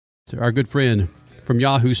our good friend from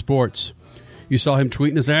Yahoo Sports. You saw him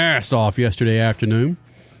tweeting his ass off yesterday afternoon.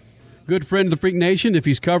 Good friend of the Freak Nation. If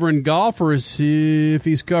he's covering golf or if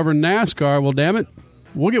he's covering NASCAR, well, damn it,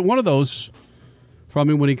 we'll get one of those from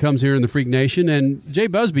him when he comes here in the Freak Nation. And Jay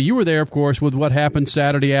Busbee, you were there, of course, with what happened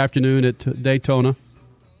Saturday afternoon at Daytona.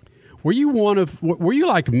 Were you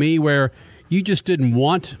like me, where you just didn't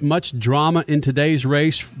want much drama in today's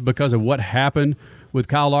race because of what happened with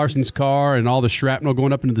Kyle Larson's car and all the shrapnel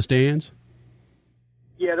going up into the stands?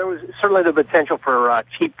 Yeah, there was certainly the potential for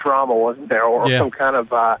cheap drama, wasn't there, or some kind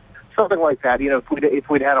of something like that. If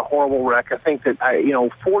we'd had a horrible wreck, I think that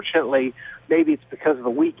fortunately, maybe it's because of the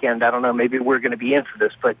weekend. I don't know. Maybe we're going to be in for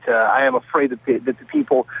this, but I am afraid that the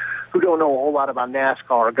people who don't know a whole lot about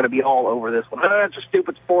NASCAR are going to be all over this one. It's a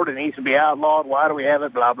stupid sport. It needs to be outlawed. Why do we have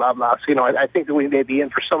it? Blah, blah, blah. So, I think that we may be in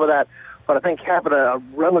for some of that. But I think having a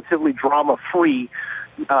relatively drama-free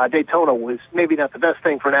Daytona was maybe not the best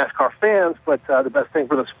thing for NASCAR fans, but the best thing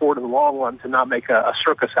for the sport in the long run to not make a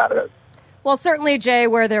circus out of it. Well, certainly, Jay,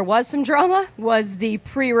 where there was some drama was the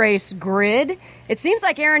pre-race grid. It seems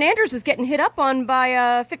like Aaron Andrews was getting hit up on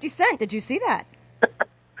by 50 Cent. Did you see that?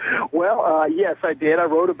 Well, yes, I did. I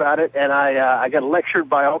wrote about it, and I got lectured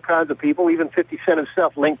by all kinds of people. Even 50 Cent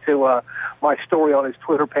himself linked to my story on his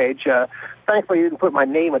Twitter page. Thankfully, he didn't put my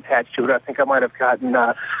name attached to it. I think I might have gotten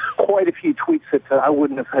quite a few tweets that I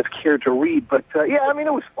wouldn't have cared to read. But, yeah, I mean,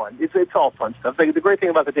 it was fun. It's all fun stuff. The great thing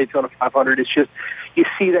about the Daytona 500 is just you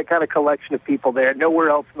see that kind of collection of people there. Nowhere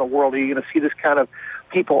else in the world are you going to see this kind of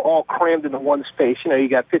people all crammed into one space. You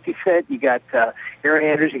got 50 Cent, you got Aaron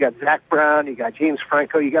Andrews, you got Zach Brown, you got James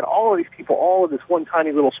Franco, you got all of these people all in this one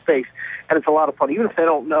tiny little space, and it's a lot of fun. Even if they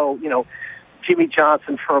don't know, Jimmy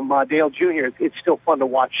Johnson from Dale Jr., it's still fun to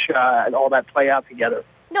watch all that play out together.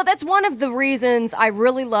 No, that's one of the reasons I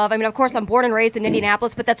really love. I mean, of course, I'm born and raised in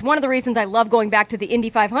Indianapolis, but that's one of the reasons I love going back to the Indy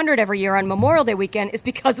 500 every year on Memorial Day weekend is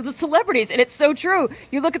because of the celebrities. And it's so true.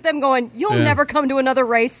 You look at them going, you'll never come to another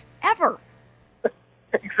race ever.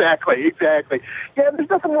 Exactly. Yeah, there's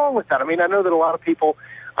nothing wrong with that. I mean, I know that a lot of people,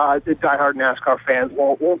 the diehard NASCAR fans,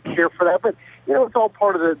 won't care for that, but it's all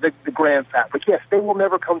part of the grand fabric. Yes, they will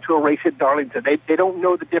never come to a race at Darlington. They don't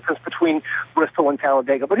know the difference between Bristol and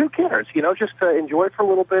Talladega, but who cares? Just enjoy it for a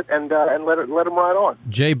little bit and let them ride on.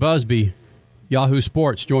 Jay Busbee, Yahoo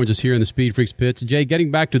Sports, joins us here in the Speed Freaks pits. Jay,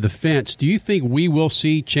 getting back to the fence, do you think we will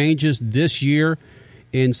see changes this year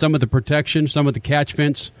in some of the protection, some of the catch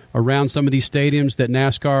fence around some of these stadiums that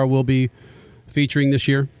NASCAR will be featuring this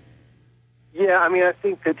year? Yeah, I mean, I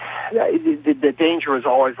think that the danger is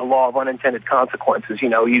always the law of unintended consequences.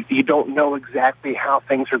 You don't know exactly how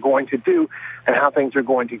things are going to do and how things are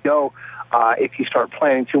going to go if you start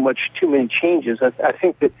planning too many changes. I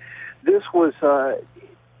think that this was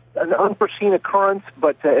an unforeseen occurrence,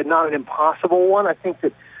 but not an impossible one. I think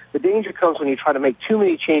that the danger comes when you try to make too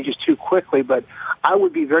many changes too quickly, but I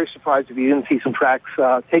would be very surprised if you didn't see some tracks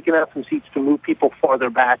taking out some seats to move people farther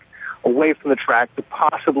back away from the track to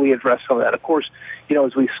possibly address some of that. Of course,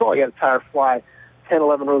 as we saw, you had a tire fly 10,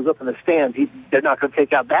 11 rows up in the stands. They're not going to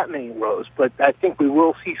take out that many rows, but I think we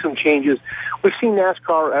will see some changes. We've seen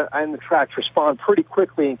NASCAR and the tracks respond pretty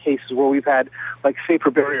quickly in cases where we've had, safer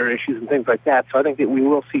barrier issues and things like that, so I think that we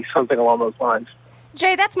will see something along those lines.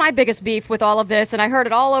 Jay, that's my biggest beef with all of this, and I heard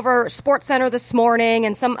it all over SportsCenter this morning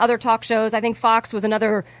and some other talk shows. I think Fox was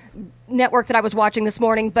another network that I was watching this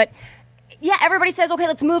morning, but yeah, everybody says, okay,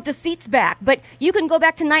 let's move the seats back. But you can go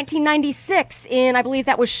back to 1996 in, I believe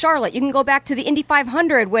that was Charlotte. You can go back to the Indy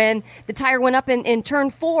 500 when the tire went up in turn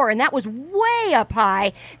 4, and that was way up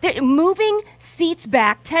high. Moving seats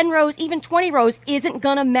back 10 rows, even 20 rows, isn't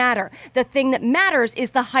going to matter. The thing that matters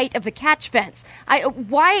is the height of the catch fence.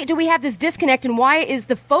 Why do we have this disconnect, and why is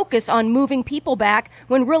the focus on moving people back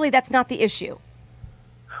when really that's not the issue?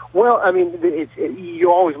 Well, I mean,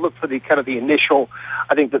 you always look for the initial.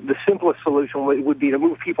 I think that the simplest solution would be to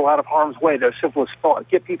move people out of harm's way. Their simplest thought,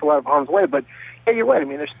 get people out of harm's way. But yeah, you're right. I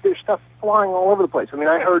mean, there's stuff flying all over the place. I mean,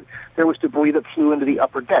 I heard there was debris that flew into the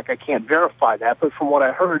upper deck. I can't verify that, but from what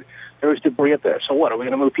I heard, there was debris up there. So what? Are we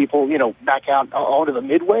going to move people, back out onto the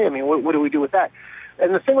midway? I mean, what do we do with that?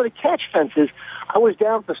 And the thing with the catch fence is, I was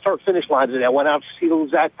down at the start-finish line today. I went out to see the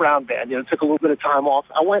Zach Brown band. Took a little bit of time off.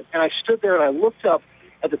 I went and I stood there and I looked up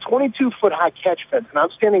at the 22-foot high catch fence, and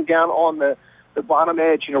I'm standing down on the bottom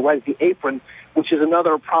edge, right at the apron, which is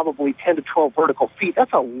another probably 10 to 12 vertical feet.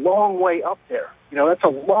 That's a long way up there. That's a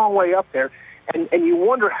long way up there, and you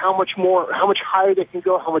wonder how much higher they can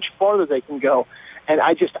go, how much farther they can go. And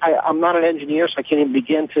I'm not an engineer, so I can't even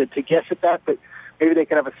begin to guess at that, but maybe they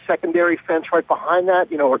could have a secondary fence right behind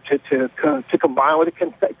that, or to combine with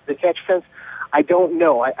the catch fence. I don't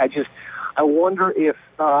know. I wonder if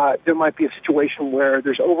there might be a situation where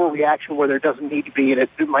there's overreaction where there doesn't need to be, and it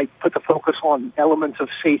might put the focus on elements of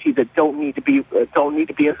safety that don't need to be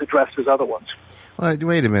as addressed as other ones. Well,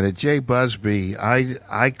 wait a minute, Jay Busbee.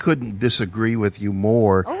 I couldn't disagree with you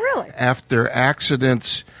more. Oh, really? After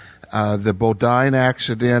accidents, the Bodine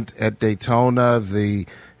accident at Daytona, the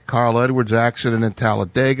Carl Edwards accident in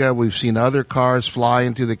Talladega, we've seen other cars fly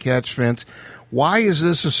into the catch fence. Why is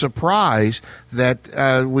this a surprise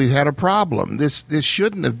that we had a problem? This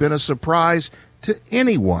shouldn't have been a surprise to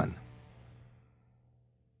anyone.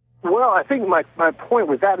 Well, I think my point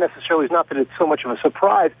with that necessarily is not that it's so much of a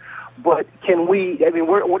surprise, but can we, I mean,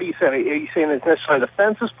 what are you saying? Are you saying it's necessarily the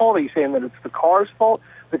fence's fault? Are you saying that it's the car's fault?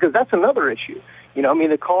 Because that's another issue. You know, I mean,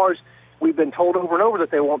 the cars, we've been told over and over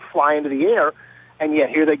that they won't fly into the air, and yet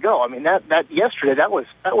here they go. I mean, that yesterday, that was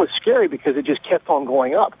scary because it just kept on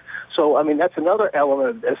going up. So, I mean, that's another element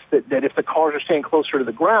of this, that if the cars are staying closer to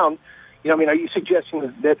the ground, you know, I mean, are you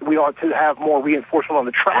suggesting that we ought to have more reinforcement on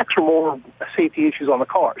the tracks or more safety issues on the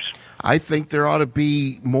cars? I think there ought to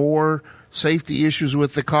be more safety issues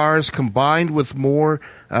with the cars combined with more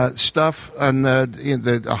stuff on in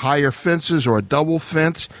the higher fences or a double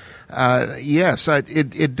fence. Yes,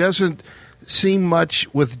 it doesn't seem much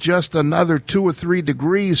with just another 2 or 3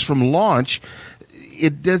 degrees from launch.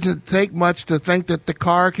 It doesn't take much to think that the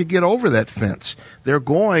car could get over that fence. They're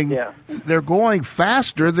going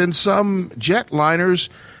faster than some jetliners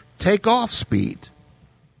takeoff speed.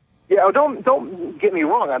 Yeah, don't get me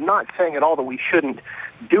wrong. I'm not saying at all that we shouldn't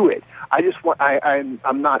do it. I just want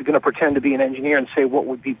I'm not going to pretend to be an engineer and say what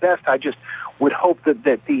would be best. I just would hope that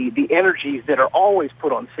the energies that are always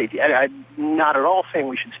put on safety. I'm not at all saying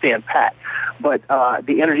we should stand pat, but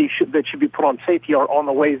the energy that should be put on safety are on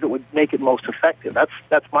the ways that would make it most effective.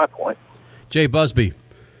 That's my point. Jay Busbee,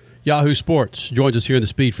 Yahoo Sports, joins us here in the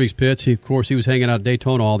Speed Freaks pits. Of course, he was hanging out at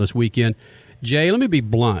Daytona all this weekend. Jay, let me be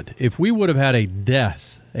blunt. If we would have had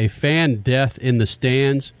a fan death in the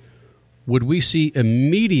stands, would we see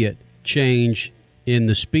immediate change in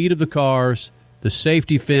the speed of the cars, the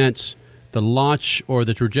safety fence, the launch or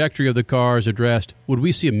the trajectory of the cars addressed? Would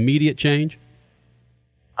we see immediate change?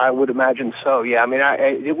 I would imagine so, yeah. I mean,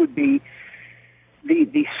 it would be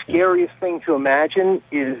the scariest thing to imagine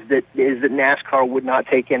is that NASCAR would not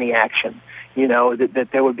take any action. You know,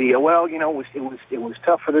 that there would be it was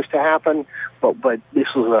tough for this to happen, but this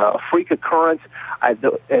was a freak occurrence,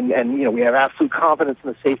 and you know, we have absolute confidence in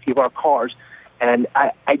the safety of our cars, and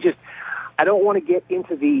I don't want to get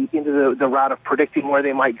into the route of predicting where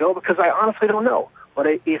they might go because I honestly don't know. But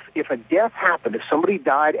if a death happened, if somebody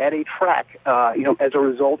died at a track, as a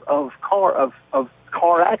result of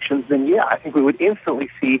car actions, then yeah, I think we would instantly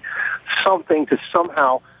see something to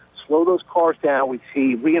somehow slow those cars down. We'd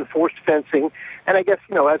see reinforced fencing, and I guess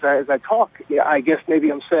as I talk, I guess maybe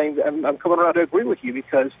I'm saying I'm coming around to agree with you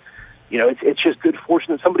because it's just good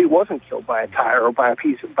fortune that somebody wasn't killed by a tire or by a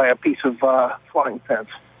piece of flying fence.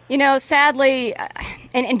 Sadly,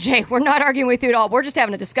 and Jay, we're not arguing with you at all. We're just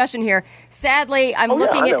having a discussion here. Sadly, I'm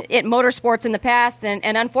looking at motorsports in the past, and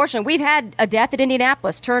unfortunately, we've had a death at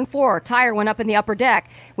Indianapolis. Turn 4, tire went up in the upper deck.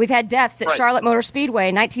 We've had deaths at Charlotte Motor Speedway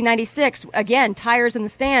in 1996. Again, tires in the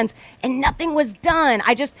stands, and nothing was done.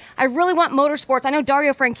 I really want motorsports. I know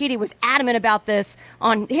Dario Franchitti was adamant about this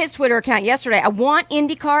on his Twitter account yesterday. I want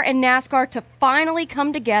IndyCar and NASCAR to finally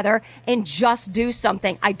come together and just do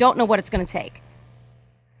something. I don't know what it's going to take.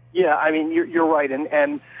 Yeah, I mean, you're right,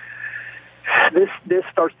 and this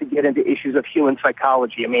starts to get into issues of human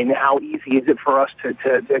psychology. I mean, how easy is it for us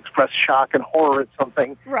to express shock and horror at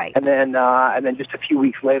something, right? And then just a few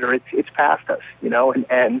weeks later, it's past us,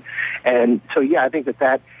 and so yeah, I think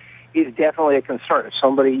that is definitely a concern. If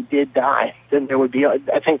somebody did die, then there would be. I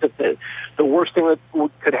think that the worst thing that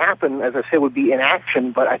could happen, as I said, would be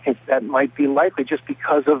inaction. But I think that might be likely just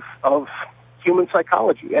because of human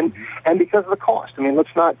psychology and because of the cost. I mean,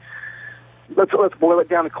 let's boil it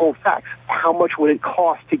down to cold facts. How much would it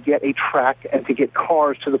cost to get a track and to get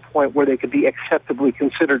cars to the point where they could be acceptably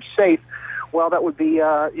considered safe? Well, that would be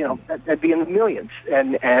that'd be in the millions.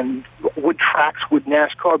 And would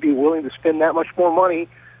NASCAR be willing to spend that much more money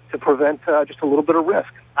to prevent just a little bit of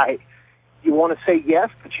risk? You want to say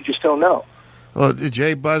yes, but you just don't know. Well,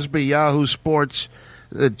 Jay Busbee, Yahoo Sports.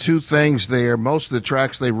 Two things there. Most of the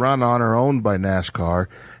tracks they run on are owned by NASCAR.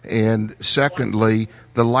 And secondly,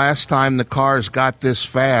 the last time the cars got this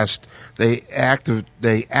fast, they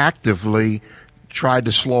actively tried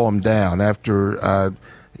to slow them down after,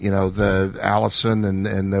 the Allison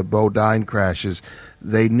and the Bodine crashes.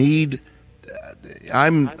 They need,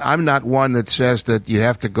 I'm not one that says that you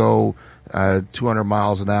have to go 200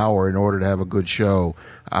 miles an hour in order to have a good show.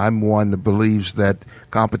 I'm one that believes that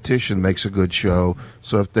competition makes a good show.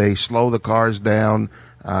 So if they slow the cars down,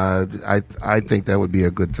 I think that would be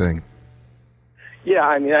a good thing. Yeah,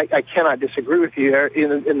 I mean, I cannot disagree with you there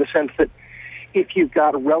in the sense that if you've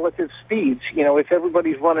got relative speeds, if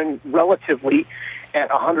everybody's running relatively at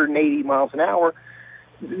 180 miles an hour,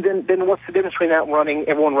 then what's the difference between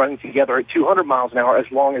everyone running together at 200 miles an hour, as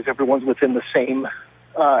long as everyone's within the same,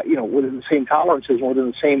 within the same tolerances,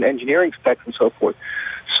 within the same engineering specs and so forth.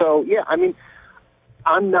 So, yeah, I mean,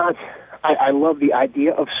 I love the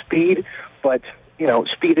idea of speed, but,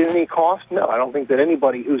 speed at any cost? No, I don't think that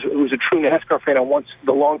anybody who's a true NASCAR fan and wants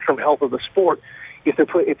the long-term health of the sport, if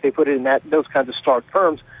they put it in those kinds of stark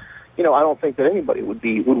terms, I don't think that anybody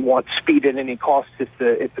would want speed at any cost if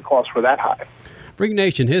the costs were that high. Freak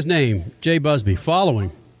Nation, his name, Jay Busbee. Follow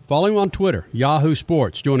him on Twitter, Yahoo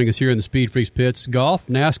Sports, joining us here in the Speed Freaks pits. Golf,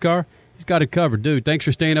 NASCAR, he's got it covered. Dude, thanks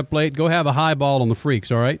for staying up late. Go have a highball on the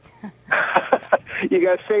Freaks, all right? You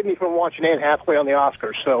guys saved me from watching Anne Hathaway on the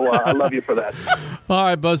Oscars, so I love you for that. All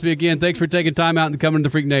right, Busbee, again, thanks for taking time out and coming to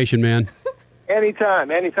the Freak Nation, man. Anytime.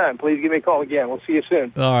 Please give me a call again. We'll see you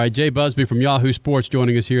soon. All right, Jay Busbee from Yahoo Sports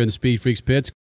joining us here in the Speed Freaks pits.